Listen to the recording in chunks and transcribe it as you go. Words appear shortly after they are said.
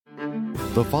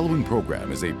The following program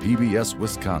is a PBS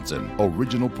Wisconsin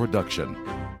original production.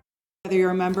 Whether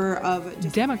you're a member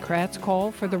of... Democrats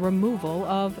call for the removal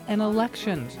of an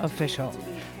elections official.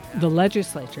 The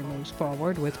legislature moves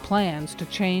forward with plans to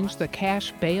change the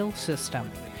cash bail system.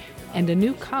 And a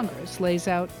new Congress lays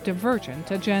out divergent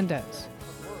agendas.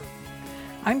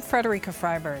 I'm Frederica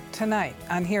Freiberg. Tonight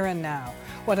on Here and Now,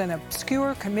 what an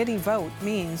obscure committee vote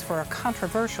means for a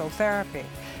controversial therapy.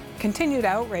 Continued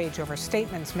outrage over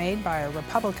statements made by a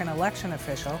Republican election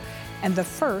official, and the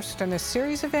first in a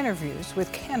series of interviews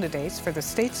with candidates for the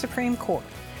state Supreme Court.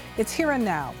 It's Here and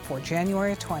Now for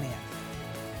January 20th.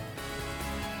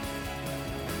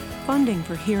 Funding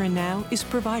for Here and Now is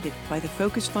provided by the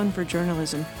Focus Fund for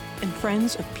Journalism and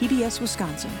Friends of PBS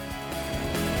Wisconsin.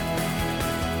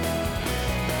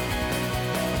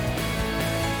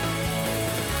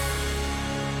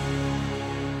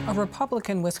 A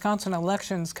Republican Wisconsin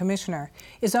elections commissioner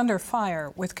is under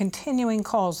fire with continuing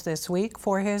calls this week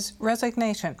for his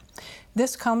resignation.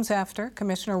 This comes after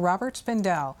Commissioner Robert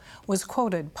Spindell was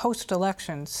quoted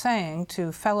post-election saying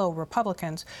to fellow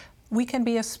Republicans, "We can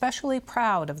be especially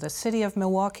proud of the city of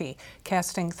Milwaukee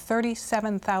casting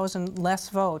 37,000 less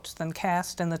votes than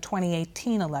cast in the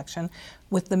 2018 election,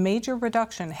 with the major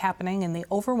reduction happening in the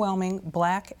overwhelming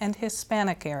Black and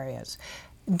Hispanic areas."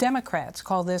 Democrats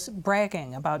call this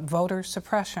bragging about voter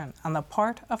suppression on the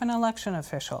part of an election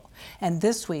official. And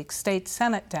this week, state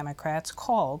Senate Democrats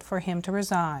called for him to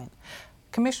resign.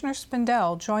 Commissioner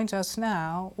Spindell joins us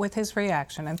now with his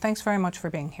reaction. And thanks very much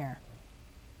for being here.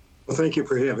 Well, thank you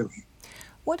for having me.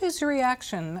 What is your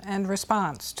reaction and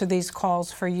response to these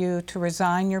calls for you to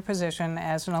resign your position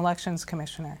as an elections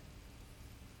commissioner?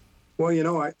 Well,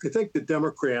 I think the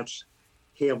Democrats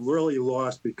have really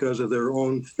lost because of their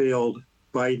own failed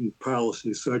Biden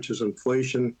policies, such as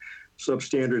inflation,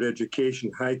 substandard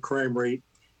education, high crime rate.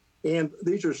 And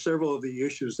these are several of the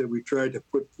issues that we tried to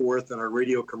put forth in our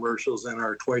radio commercials and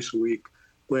our twice-a-week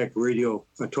Black radio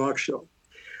talk show.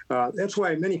 That's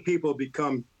why many people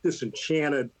become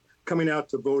disenchanted coming out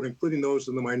to vote, including those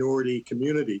in the minority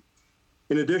community.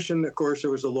 In addition, of course,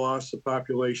 there was a loss of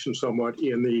population somewhat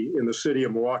in the city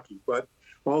of Milwaukee, but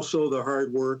also the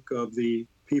hard work of the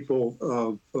people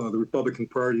of the Republican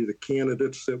Party, the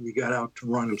candidates that we got out to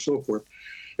run and so forth.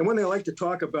 And when they like to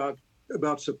talk about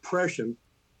suppression,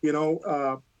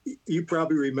 you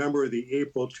probably remember the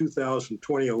April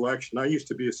 2020 election. I used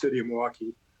to be a city of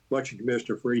Milwaukee election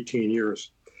commissioner for 18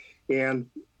 years. And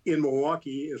in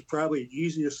Milwaukee is probably the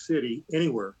easiest city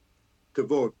anywhere to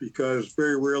vote because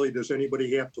very rarely does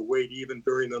anybody have to wait, even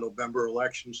during the November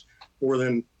elections, more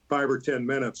than 5 or 10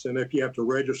 minutes. And if you have to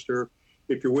register,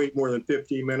 if you wait more than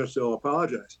 15 minutes, they'll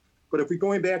apologize. But if we're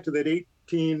going back to that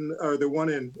the one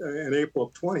in April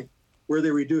of 20, where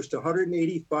they reduced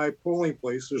 185 polling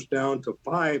places down to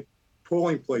 5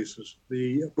 polling places,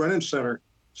 the Brennan Center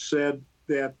said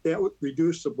that would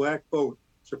reduce the black vote,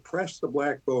 suppress the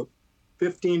black vote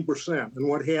 15%. And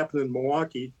what happened in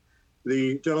Milwaukee,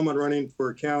 the gentleman running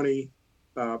for county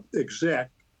exec,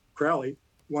 Crowley,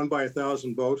 won by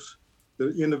 1,000 votes.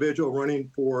 The individual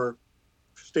running for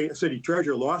city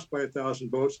treasurer lost by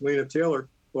 1,000 votes. Lena Taylor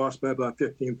lost by about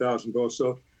 15,000 votes.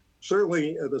 So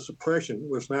certainly the suppression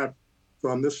was not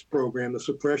from this program. The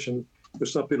suppression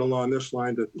was something along this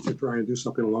line to try and do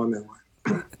something along that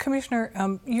line.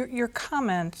 Commissioner, your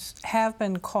comments have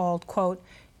been called, quote,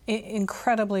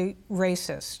 incredibly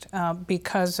racist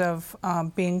because of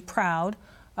being proud,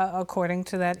 according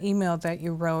to that email that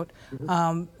you wrote,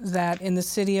 that in the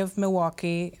city of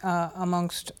Milwaukee,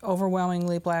 amongst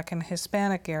overwhelmingly Black and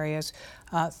Hispanic areas,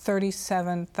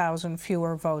 37,000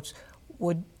 fewer votes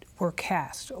were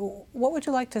cast. What would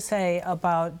you like to say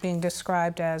about being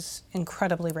described as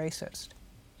incredibly racist?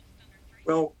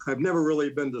 Well, I've never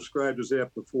really been described as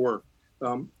that before.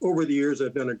 Over the years,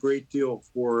 I've done a great deal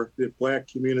for the Black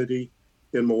community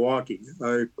in Milwaukee.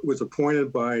 I was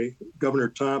appointed by Governor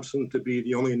Thompson to be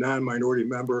the only non-minority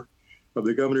member of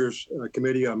the Governor's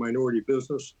Committee on Minority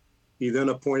Business. He then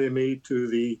appointed me to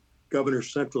the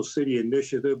Governor's Central City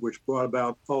Initiative, which brought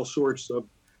about all sorts of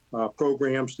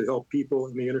programs to help people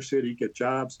in the inner city get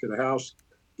jobs, get a house,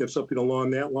 get something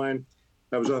along that line.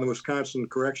 I was on the Wisconsin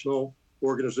Correctional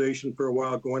Organization for a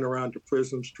while, going around to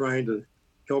prisons, trying to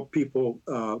help people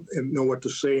and know what to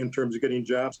say in terms of getting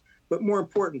jobs. But more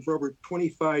important, for over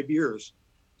 25 years,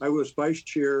 I was vice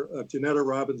chair of Janetta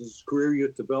Robinson's Career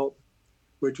Youth Development,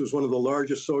 which was one of the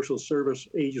largest social service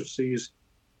agencies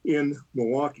in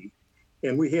Milwaukee.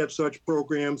 And we had such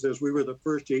programs as we were the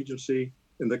first agency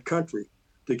in the country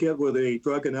to get with a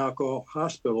drug and alcohol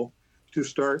hospital to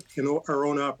start our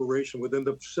own operation within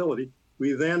the facility.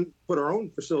 We then put our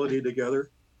own facility together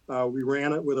We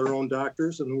ran it with our own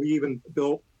doctors, and we even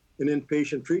built an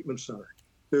inpatient treatment center.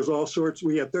 There's all sorts.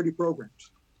 We had 30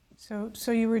 programs.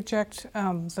 So you reject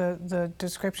the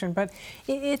description, but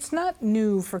it's not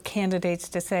new for candidates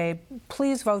to say,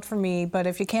 please vote for me, but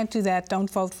if you can't do that, don't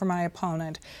vote for my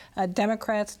opponent.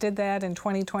 Democrats did that in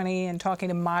 2020 in talking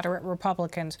to moderate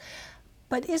Republicans.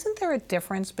 But isn't there a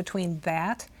difference between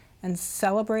that and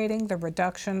celebrating the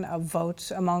reduction of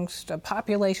votes amongst a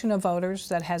population of voters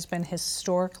that has been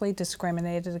historically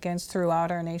discriminated against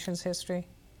throughout our nation's history?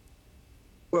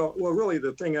 Well, really,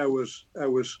 the thing I was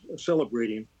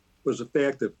celebrating was the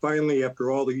fact that finally,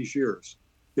 after all these years,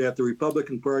 that the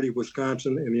Republican Party of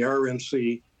Wisconsin and the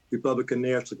RNC, Republican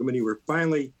National Committee, were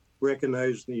finally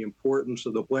recognizing the importance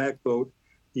of the Black vote,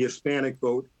 the Hispanic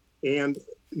vote, and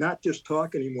not just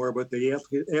talk anymore, but they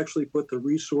actually put the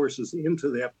resources into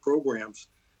that programs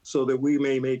so that we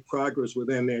may make progress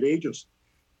within that agency.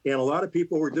 And a lot of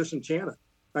people were disenchanted.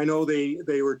 I know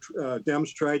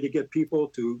Dems tried to get people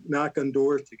to knock on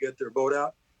doors to get their vote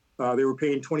out. They were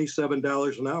paying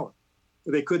 $27 an hour.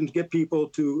 They couldn't get people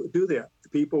to do that. The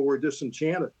people were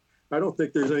disenchanted. I don't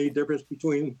think there's any difference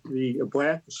between the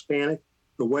Black, Hispanic,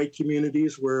 the white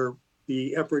communities, where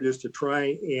the effort is to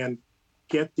try and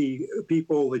get the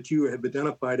people that you have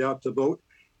identified out to vote.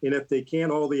 And if they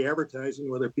can't, all the advertising,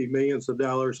 whether it be millions of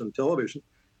dollars on television,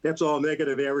 that's all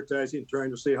negative advertising trying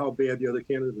to say how bad the other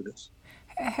candidate is.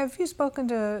 Have you spoken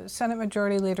to Senate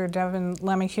Majority Leader Devin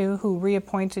LeMahieu, who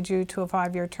reappointed you to a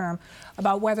 5-year term,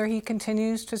 about whether he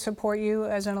continues to support you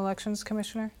as an elections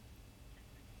commissioner?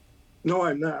 No,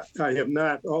 I'm not. I have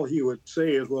not. All he would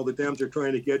say is, well, the Dems are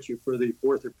trying to get you for the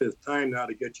 4th or 5th time now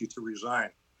to get you to resign.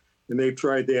 And they've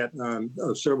tried that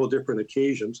on several different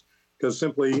occasions because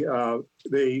simply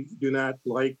they do not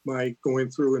like my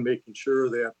going through and making sure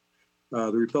that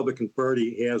the Republican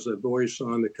Party has a voice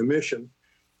on the commission,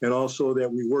 and also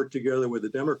that we work together with the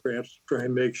Democrats to try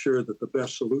and make sure that the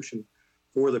best solution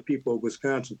for the people of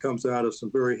Wisconsin comes out of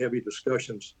some very heavy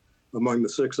discussions among the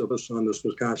 6 of us on this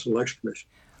Wisconsin Election Commission.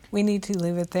 We need to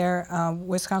leave it there.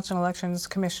 Wisconsin Elections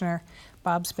Commissioner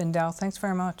Bob Spindell, thanks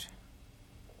very much.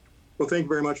 Well, thank you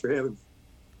very much for having me.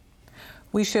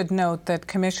 We should note that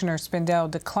Commissioner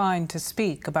Spindell declined to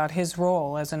speak about his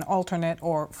role as an alternate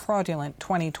or fraudulent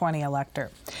 2020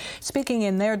 elector. Speaking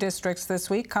in their districts this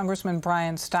week, Congressman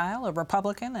Brian Stile, a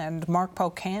Republican, and Mark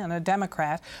Pocan, a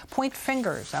Democrat, point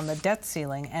fingers on the debt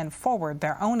ceiling and forward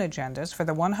their own agendas for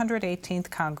the 118th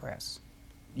Congress.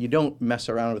 You don't mess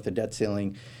around with the debt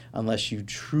ceiling unless you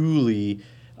truly,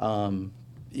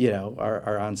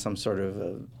 are on some sort of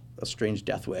a strange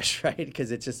death wish, right?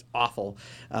 Because it's just awful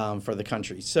for the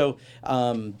country. So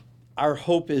our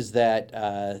hope is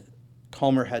that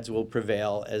calmer heads will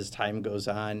prevail as time goes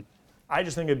on. I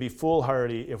just think it'd be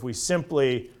foolhardy if we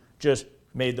simply just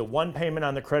made the one payment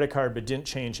on the credit card but didn't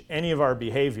change any of our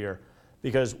behavior,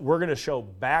 because we're going to show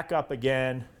back up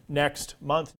again next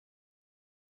month.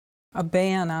 A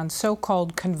ban on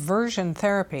so-called conversion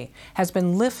therapy has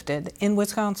been lifted in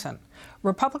Wisconsin.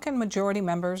 Republican majority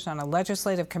members on a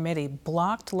legislative committee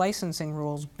blocked licensing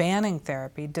rules banning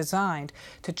therapy designed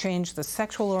to change the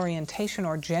sexual orientation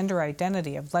or gender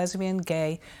identity of lesbian,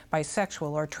 gay,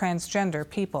 bisexual, or transgender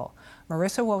people.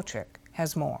 Marissa Wojcik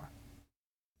has more.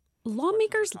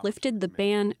 Lawmakers lifted the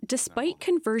ban despite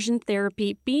conversion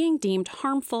therapy being deemed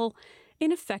harmful,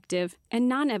 ineffective, and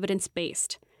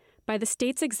non-evidence-based by the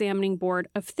state's examining board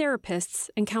of therapists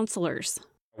and counselors.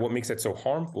 What makes it so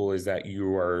harmful is that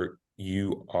you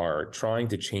are trying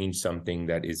to change something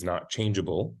that is not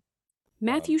changeable.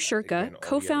 Matthew Shurka,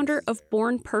 co-founder of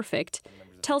Born Perfect,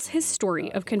 tells his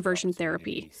story of conversion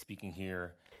therapy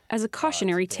as a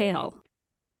cautionary tale.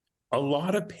 A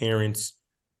lot of parents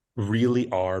really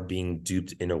are being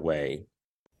duped in a way,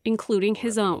 including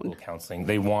his own. Counseling.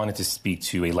 They wanted to speak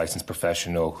to a licensed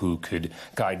professional who could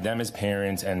guide them as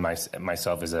parents and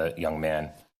myself as a young man.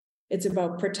 It's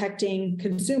about protecting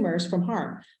consumers from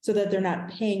harm so that they're not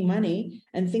paying money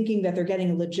and thinking that they're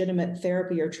getting a legitimate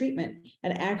therapy or treatment.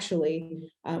 And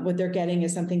actually, what they're getting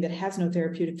is something that has no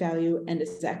therapeutic value and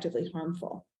is actively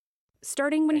harmful.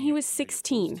 Starting when he was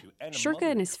 16, Shurka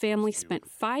and his family spent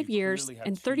 5 years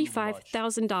and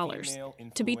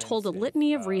 $35,000 to be told a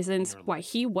litany of reasons why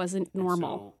he wasn't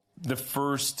normal. The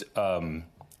first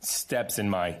steps in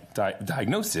my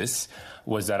diagnosis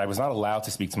was that I was not allowed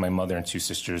to speak to my mother and 2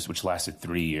 sisters, which lasted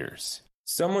 3 years.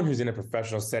 Someone who's in a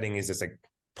professional setting is just like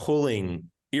pulling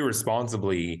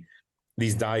irresponsibly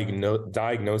these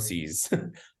diagnoses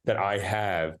that I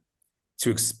have to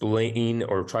explain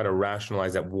or try to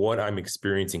rationalize that what I'm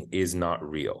experiencing is not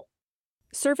real.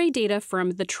 Survey data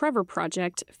from the Trevor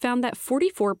Project found that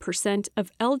 44%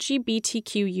 of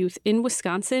LGBTQ youth in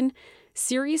Wisconsin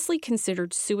seriously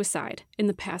considered suicide in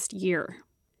the past year.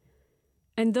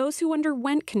 And those who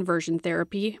underwent conversion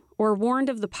therapy or warned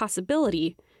of the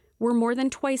possibility were more than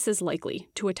twice as likely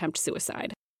to attempt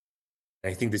suicide.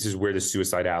 I think this is where the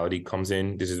suicidality comes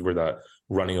in. This is where the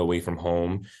running away from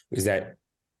home is that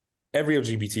every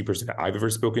LGBT person that I've ever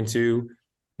spoken to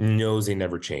knows they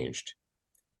never changed.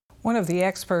 One of the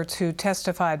experts who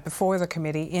testified before the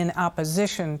committee in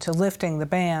opposition to lifting the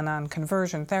ban on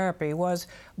conversion therapy was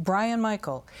Brian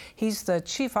Michael. He's the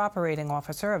Chief Operating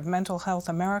Officer of Mental Health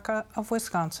America of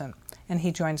Wisconsin, and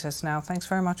he joins us now. Thanks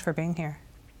very much for being here.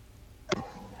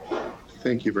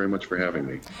 Thank you very much for having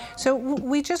me. So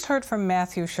we just heard from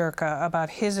Matthew Shurka about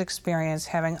his experience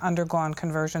having undergone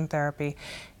conversion therapy.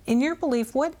 In your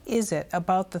belief, what is it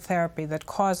about the therapy that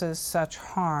causes such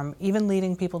harm, even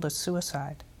leading people to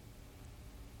suicide?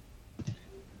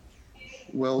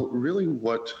 Well, really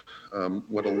what a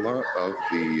lot of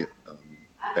the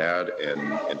bad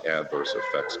and adverse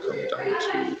effects come down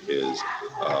to is,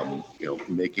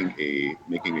 making a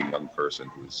young person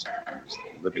who's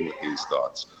living with these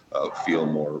thoughts feel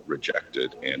more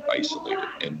rejected and isolated.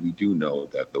 And we do know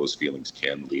that those feelings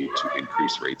can lead to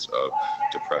increased rates of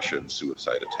depression,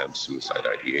 suicide attempts, suicide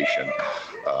ideation.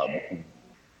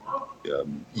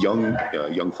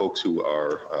 Young folks who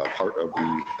are part of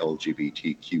the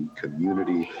LGBTQ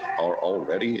community are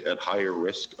already at higher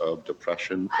risk of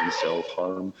depression and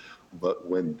self-harm. But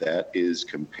when that is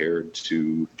compared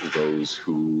to those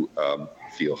who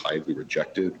feel highly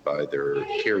rejected by their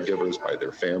caregivers, by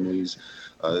their families,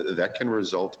 that can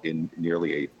result in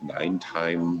nearly a 9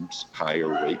 times higher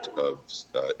rate of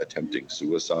attempting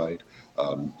suicide,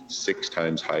 6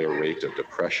 times higher rate of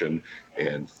depression,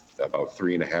 and about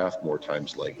 3.5 more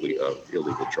times likely of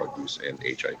illegal drug use and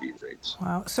HIV rates.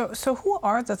 Wow. So who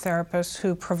are the therapists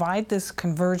who provide this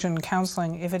conversion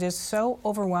counseling if it is so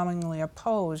overwhelmingly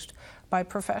opposed by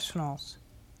professionals?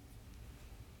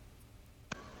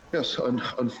 Yes,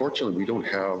 unfortunately, we don't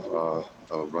have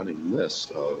a running list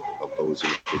of those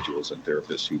individuals and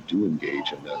therapists who do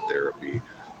engage in that therapy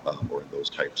or in those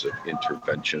types of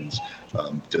interventions,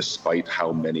 despite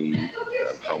how many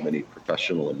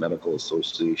professional and medical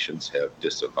associations have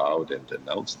disavowed and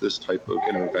denounced this type of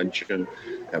intervention.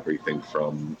 Everything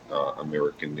from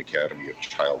American Academy of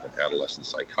Child and Adolescent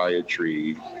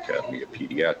Psychiatry, Academy of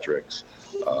Pediatrics,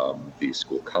 the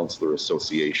School Counselor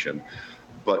Association.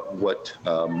 But what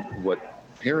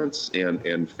parents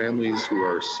and families who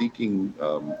are seeking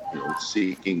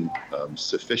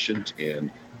sufficient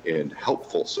and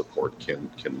helpful support can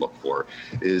look for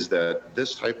is that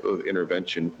this type of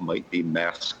intervention might be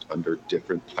masked under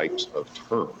different types of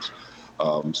terms.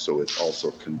 So it's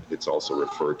also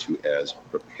referred to as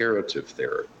reparative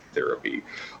therapy,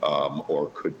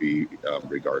 or could be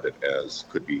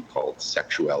could be called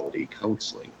sexuality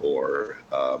counseling or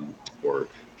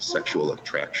sexual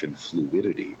attraction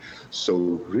fluidity. So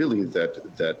really that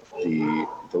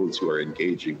those who are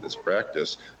engaging this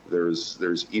practice,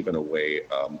 there's even a way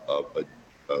of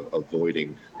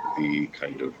avoiding the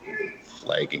kind of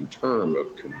flagging term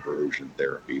of conversion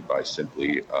therapy by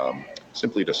simply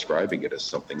describing it as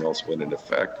something else, when in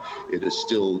effect it is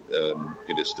still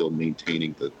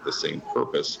maintaining the same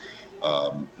purpose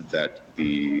that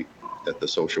the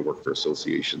social worker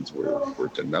associations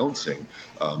were denouncing,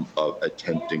 of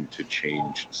attempting to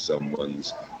change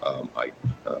someone's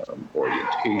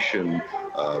orientation,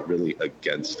 really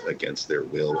against their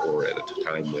will, or at a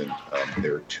time when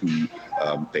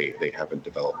they haven't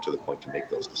developed to the point to make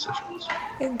those decisions.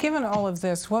 Given all of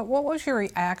this, what was your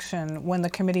reaction when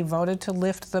the committee voted to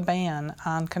lift the ban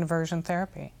on conversion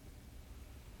therapy?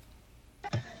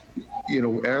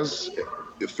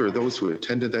 For those who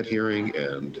attended that hearing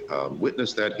and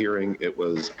witnessed that hearing, it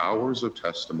was hours of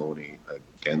testimony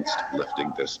against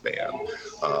lifting this ban,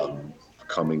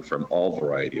 coming from all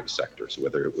variety of sectors,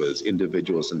 whether it was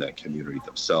individuals in that community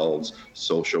themselves,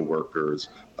 social workers,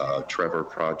 Trevor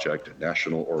Project,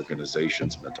 national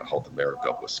organizations, Mental Health America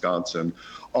of Wisconsin,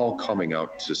 all coming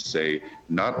out to say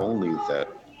not only that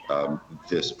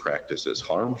this practice is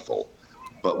harmful,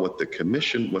 but what that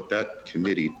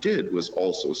committee did was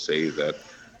also say that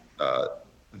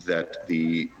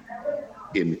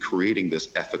in creating this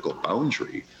ethical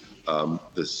boundary,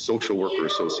 the social worker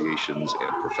associations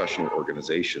and professional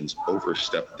organizations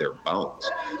overstepped their bounds.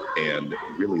 And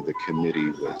really the committee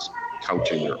was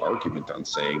couching their argument on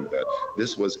saying that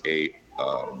this was a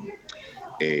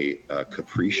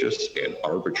capricious and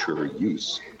arbitrary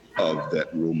use of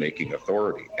that rulemaking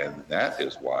authority. And that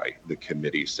is why the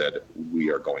committee said we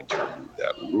are going to remove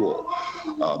that rule.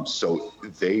 So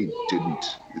they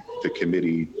didn't, the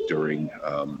committee during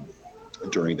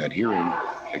that hearing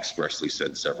expressly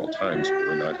said several times,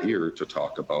 we're not here to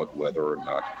talk about whether or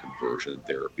not conversion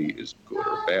therapy is good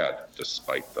or bad,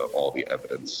 despite all the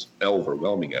evidence,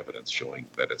 overwhelming evidence showing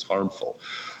that it's harmful.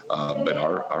 But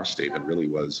our statement really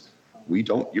was,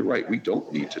 you're right, we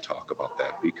don't need to talk about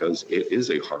that because it is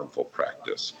a harmful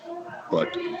practice.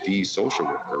 But these social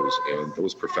workers and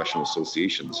those professional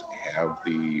associations have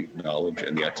the knowledge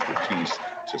and the expertise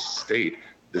to state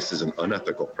this is an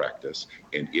unethical practice,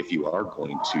 and if you are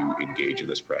going to engage in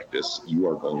this practice, you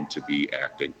are going to be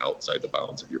acting outside the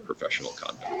bounds of your professional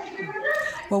conduct.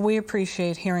 Well, we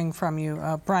appreciate hearing from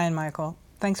you, Brian Michael.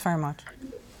 Thanks very much.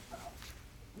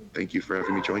 Thank you for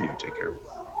having me join you. Take care.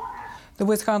 The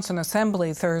Wisconsin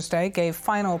Assembly Thursday gave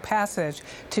final passage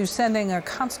to sending a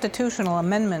constitutional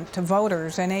amendment to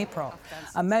voters in April,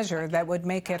 a measure that would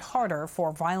make it harder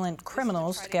for violent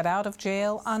criminals to get out of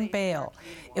jail on bail.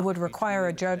 It would require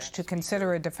a judge to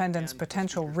consider a defendant's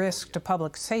potential risk to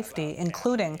public safety,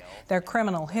 including their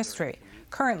criminal history.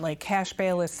 Currently, cash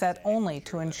bail is set only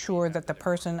to ensure that the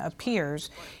person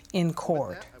appears in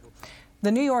court.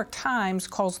 The New York Times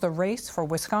calls the race for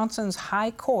Wisconsin's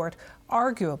High Court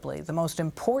arguably the most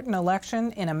important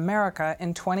election in America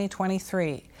in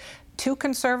 2023. 2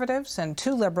 conservatives and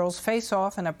 2 liberals face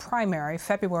off in a primary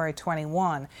February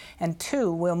 21, and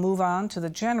 2 will move on to the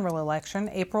general election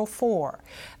April 4.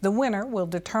 The winner will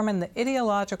determine the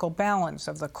ideological balance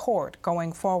of the court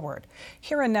going forward.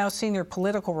 Here and Now senior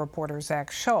political reporter Zach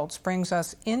Schultz brings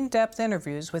us in-depth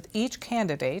interviews with each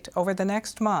candidate over the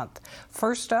next month.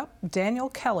 First up, Daniel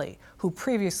Kelly, who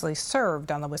previously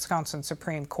served on the Wisconsin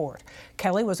Supreme Court.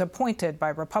 Kelly was appointed by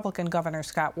Republican Governor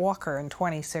Scott Walker in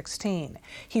 2016.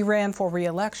 He ran for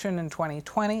re-election in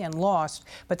 2020 and lost,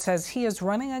 but says he is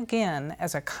running again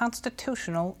as a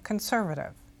constitutional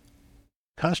conservative.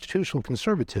 Constitutional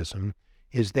conservatism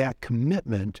is that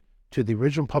commitment to the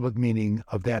original public meaning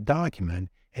of that document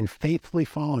and faithfully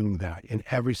following that in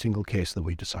every single case that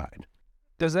we decide.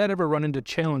 Does that ever run into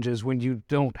challenges when you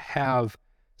don't have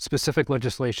specific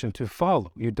legislation to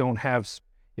follow? You don't have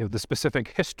the specific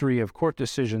history of court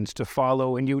decisions to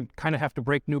follow, and you kind of have to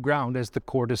break new ground, as the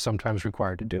court is sometimes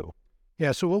required to do.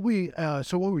 Yeah. So what we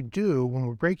do when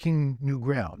we're breaking new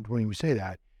ground, when we say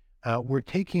that, we're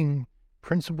taking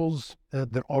principles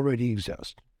that already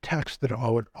exist, texts that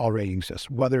already exist,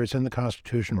 whether it's in the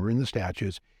Constitution or in the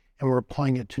statutes, and we're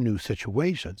applying it to new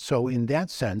situations. So in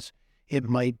that sense, it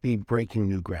might be breaking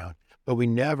new ground, but we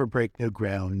never break new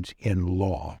ground in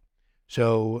law.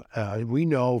 So we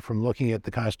know from looking at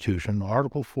the Constitution,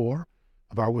 Article 4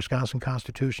 of our Wisconsin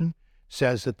Constitution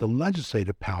says that the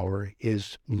legislative power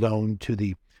is loaned to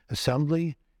the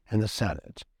Assembly and the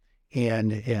Senate.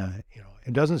 And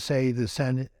it doesn't say the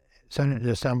Senate and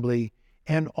Assembly,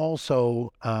 and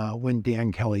also when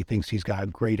Dan Kelly thinks he's got a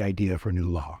great idea for new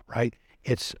law, right?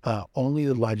 It's only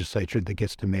the legislature that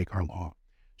gets to make our law.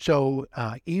 So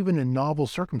even in novel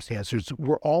circumstances,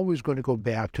 we're always going to go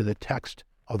back to the text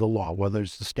of the law, whether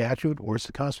it's the statute or it's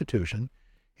the Constitution,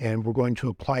 and we're going to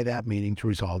apply that meaning to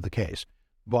resolve the case.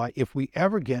 But if we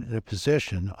ever get in a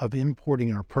position of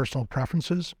importing our personal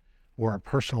preferences or our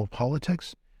personal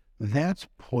politics, that's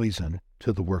poison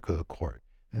to the work of the court.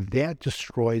 And that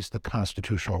destroys the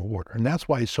constitutional order. And that's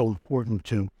why it's so important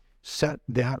to set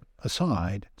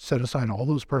aside all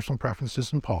those personal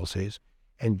preferences and policies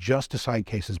and just decide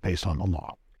cases based on the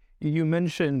law. You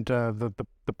mentioned the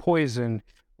poison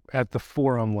at the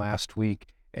forum last week,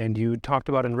 and you talked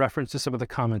about in reference to some of the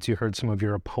comments you heard some of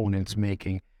your opponents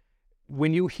making.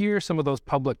 When you hear some of those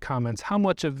public comments, how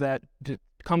much of that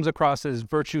comes across as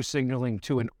virtue signaling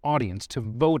to an audience, to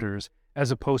voters,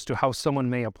 as opposed to how someone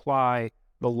may apply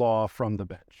the law from the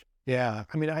bench? Yeah,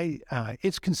 I mean,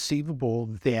 it's conceivable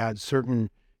that certain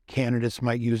candidates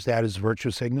might use that as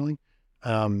virtue signaling,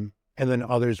 and then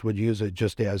others would use it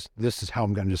just as, this is how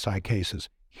I'm going to decide cases.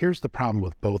 Here's the problem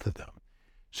with both of them.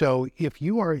 So if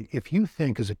you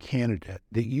think as a candidate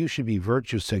that you should be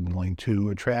virtue signaling to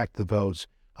attract the votes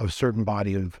of a certain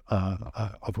body of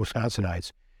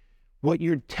Wisconsinites, what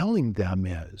you're telling them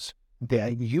is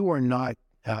that you are not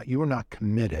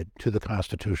committed to the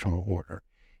constitutional order,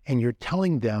 and you're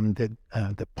telling them that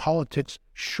that politics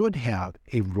should have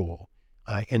a role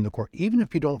in the court, even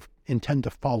if you don't intend to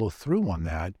follow through on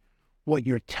that. What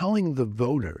you're telling the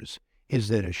voters is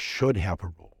that it should have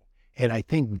a role. And I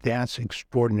think that's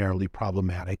extraordinarily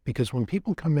problematic, because when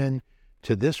people come in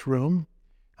to this room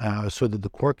so that the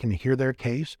court can hear their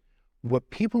case,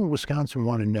 what people in Wisconsin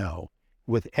want to know,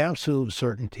 with absolute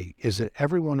certainty is that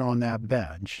everyone on that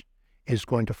bench is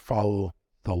going to follow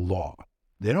the law.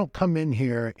 They don't come in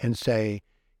here and say,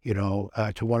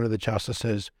 to one of the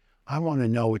justices, I want to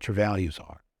know what your values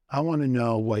are. I want to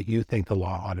know what you think the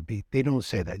law ought to be. They don't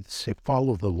say that. They say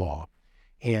follow the law.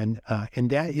 And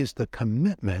that is the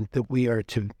commitment that we are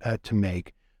to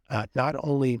make, not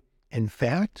only in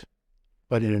fact,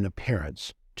 but in an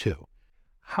appearance too.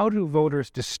 How do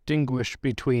voters distinguish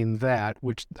between that,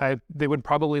 which they would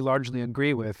probably largely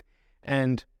agree with,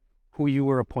 and who you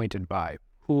were appointed by,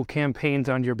 who campaigns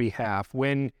on your behalf,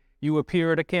 when you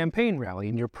appear at a campaign rally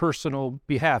in your personal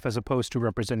behalf as opposed to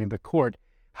representing the court?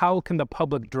 How can the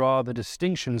public draw the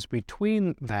distinctions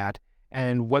between that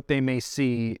and what they may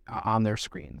see on their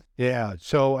screen? Yeah,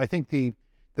 so I think the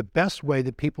best way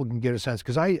that people can get a sense,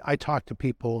 because I talk to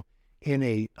people in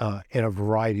a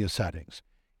variety of settings,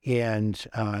 and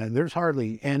there's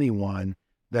hardly anyone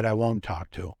that I won't talk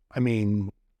to. I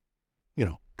mean,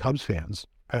 Cubs fans,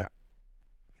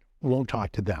 won't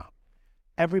talk to them.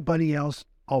 Everybody else,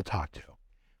 I'll talk to.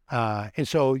 And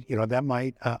so, that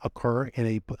might occur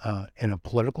in a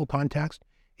political context.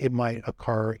 It might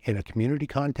occur in a community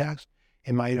context.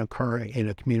 It might occur in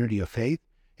a community of faith.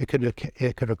 It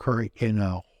could occur in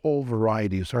a whole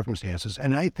variety of circumstances.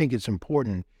 And I think it's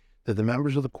important that the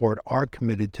members of the court are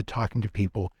committed to talking to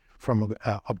people from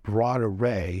a broad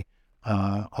array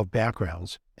of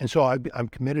backgrounds. And so I'm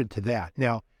committed to that.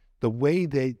 Now, the way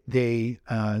that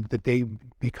they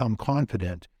become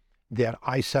confident that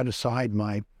I set aside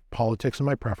my politics and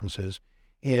my preferences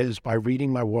is by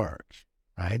reading my works,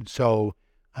 right? So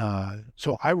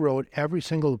I wrote every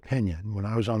single opinion when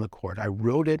I was on the court. I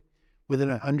wrote it with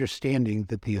an understanding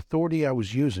that the authority I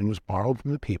was using was borrowed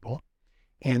from the people,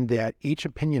 and that each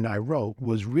opinion I wrote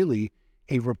was really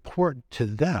a report to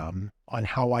them on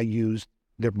how I used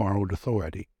their borrowed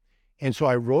authority. And so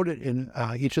I wrote it in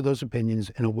each of those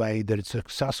opinions in a way that it's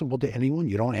accessible to anyone.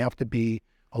 You don't have to be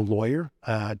a lawyer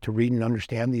to read and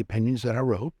understand the opinions that I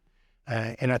wrote.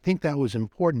 And I think that was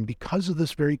important because of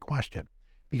this very question,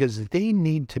 because they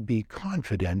need to be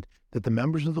confident that the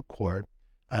members of the court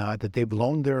that they've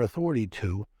loaned their authority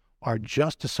to are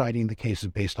just deciding the cases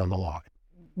based on the law.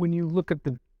 When you look at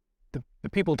the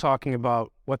people talking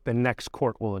about what the next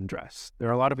court will address, there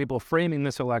are a lot of people framing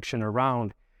this election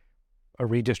around a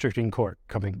redistricting court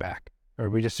coming back, or a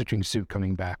redistricting suit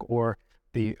coming back, or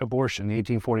the abortion, the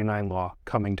 1849 law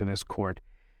coming to this court.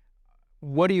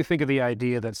 What do you think of the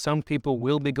idea that some people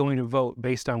will be going to vote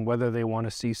based on whether they want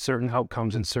to see certain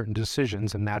outcomes and certain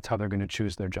decisions, and that's how they're going to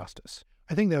choose their justice?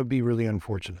 I think that would be really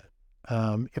unfortunate.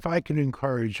 If I could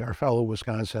encourage our fellow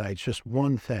Wisconsinites, just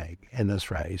one thing in this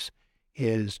race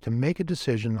is to make a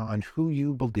decision on who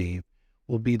you believe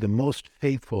will be the most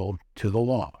faithful to the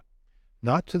law,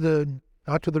 not to the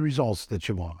results that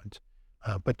you want,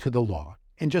 but to the law.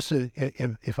 And just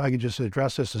if I could just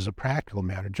address this as a practical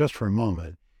matter, just for a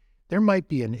moment, there might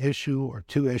be an issue or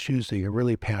two issues that you're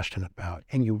really passionate about,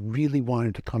 and you really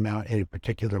wanted to come out in a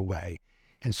particular way.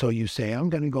 And so you say, I'm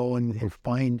going to go and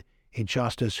find a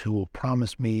justice who will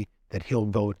promise me that he'll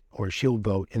vote or she'll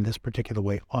vote in this particular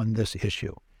way on this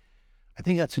issue. I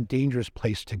think that's a dangerous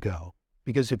place to go,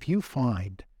 because if you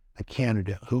find a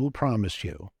candidate who will promise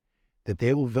you that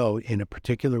they will vote in a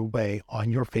particular way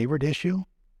on your favorite issue,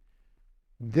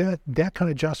 that kind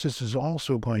of justice is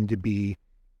also going to be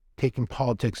taking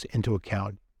politics into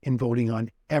account in voting on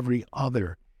every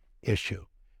other issue,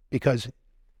 because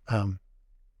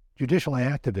judicial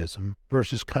activism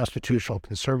versus constitutional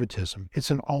conservatism,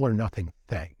 it's an all or nothing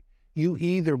thing. You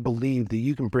either believe that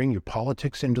you can bring your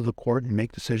politics into the court and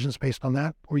make decisions based on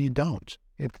that, or you don't.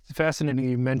 It's fascinating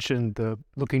you mentioned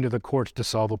looking to the courts to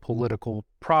solve a political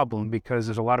problem, because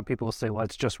there's a lot of people who say, well,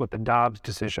 that's just what the Dobbs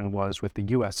decision was with the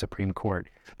U.S. Supreme Court,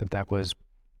 that was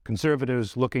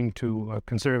conservatives looking to a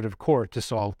conservative court to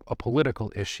solve a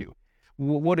political issue.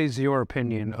 What is your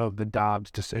opinion of the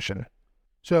Dobbs decision?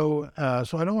 So I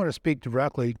don't want to speak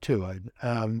directly to it.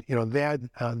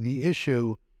 The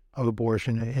issue of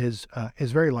abortion is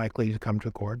very likely to come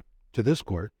to this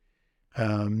court.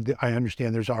 I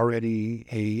understand there's already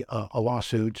a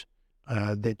lawsuit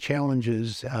that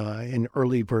challenges an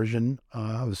early version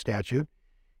of the statute.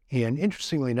 And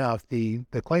interestingly enough, the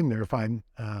claim there,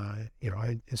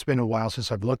 it's been a while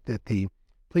since I've looked at the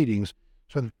pleadings,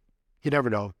 so you never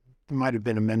know, it might have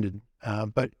been amended.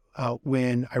 But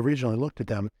when I originally looked at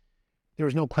them, there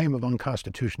was no claim of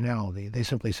unconstitutionality. They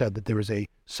simply said that there was a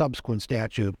subsequent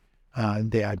statute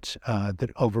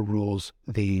that overrules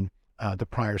the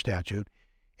prior statute.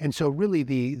 And so really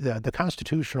the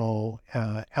constitutional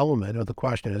element of the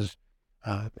question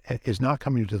is not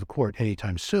coming to the court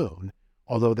anytime soon,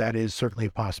 although that is certainly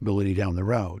a possibility down the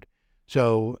road.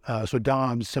 So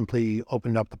Dobbs simply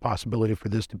opened up the possibility for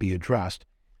this to be addressed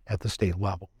at the state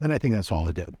level. And I think that's all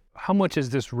it did. How much has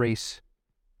this race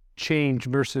changed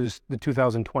versus the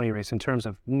 2020 race in terms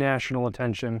of national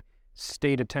attention,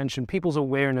 state attention, people's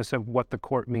awareness of what the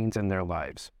court means in their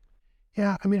lives?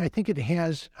 Yeah, I mean, I think it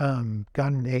has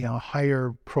gotten a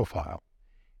higher profile.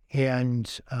 And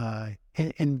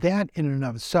that in and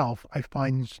of itself, I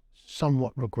find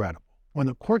somewhat regrettable. When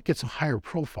the court gets a higher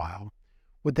profile,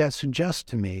 what that suggests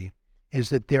to me is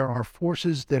that there are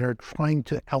forces that are trying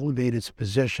to elevate its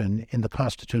position in the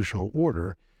constitutional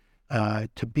order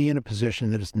to be in a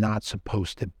position that it's not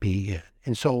supposed to be in.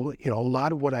 And so, a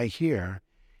lot of what I hear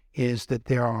is that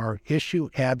there are issue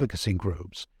advocacy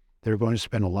groups that are going to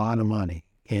spend a lot of money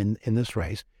in this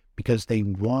race because they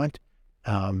want,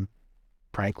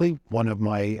 frankly, one of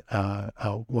my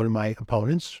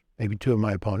opponents, maybe two of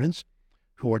my opponents,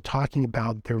 who are talking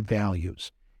about their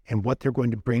values and what they're going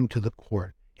to bring to the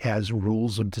court as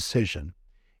rules of decision.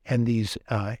 And these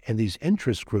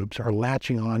interest groups are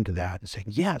latching on to that and saying,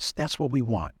 yes, that's what we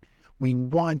want. We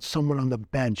want someone on the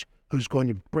bench who's going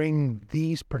to bring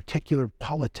these particular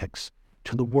politics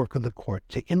to the work of the court,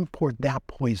 to import that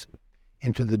poison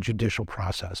into the judicial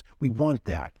process. We want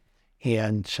that.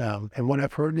 And what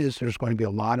I've heard is there's going to be a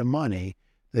lot of money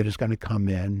that is going to come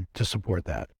in to support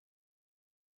that.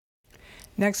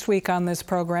 Next week on this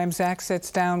program, Zach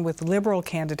sits down with Liberal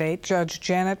candidate Judge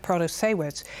Janet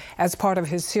Protasiewicz as part of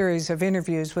his series of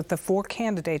interviews with the 4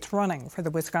 candidates running for the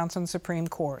Wisconsin Supreme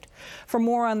Court. For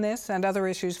more on this and other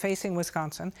issues facing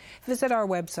Wisconsin, visit our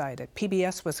website at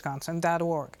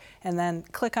pbswisconsin.org and then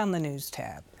click on the News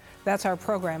tab. That's our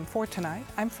program for tonight.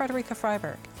 I'm Frederica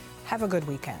Freiberg. Have a good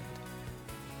weekend.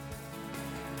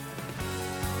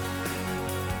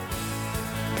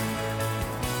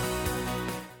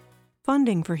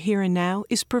 Funding for Here and Now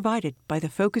is provided by the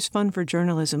Focus Fund for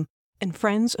Journalism and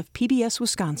Friends of PBS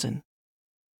Wisconsin.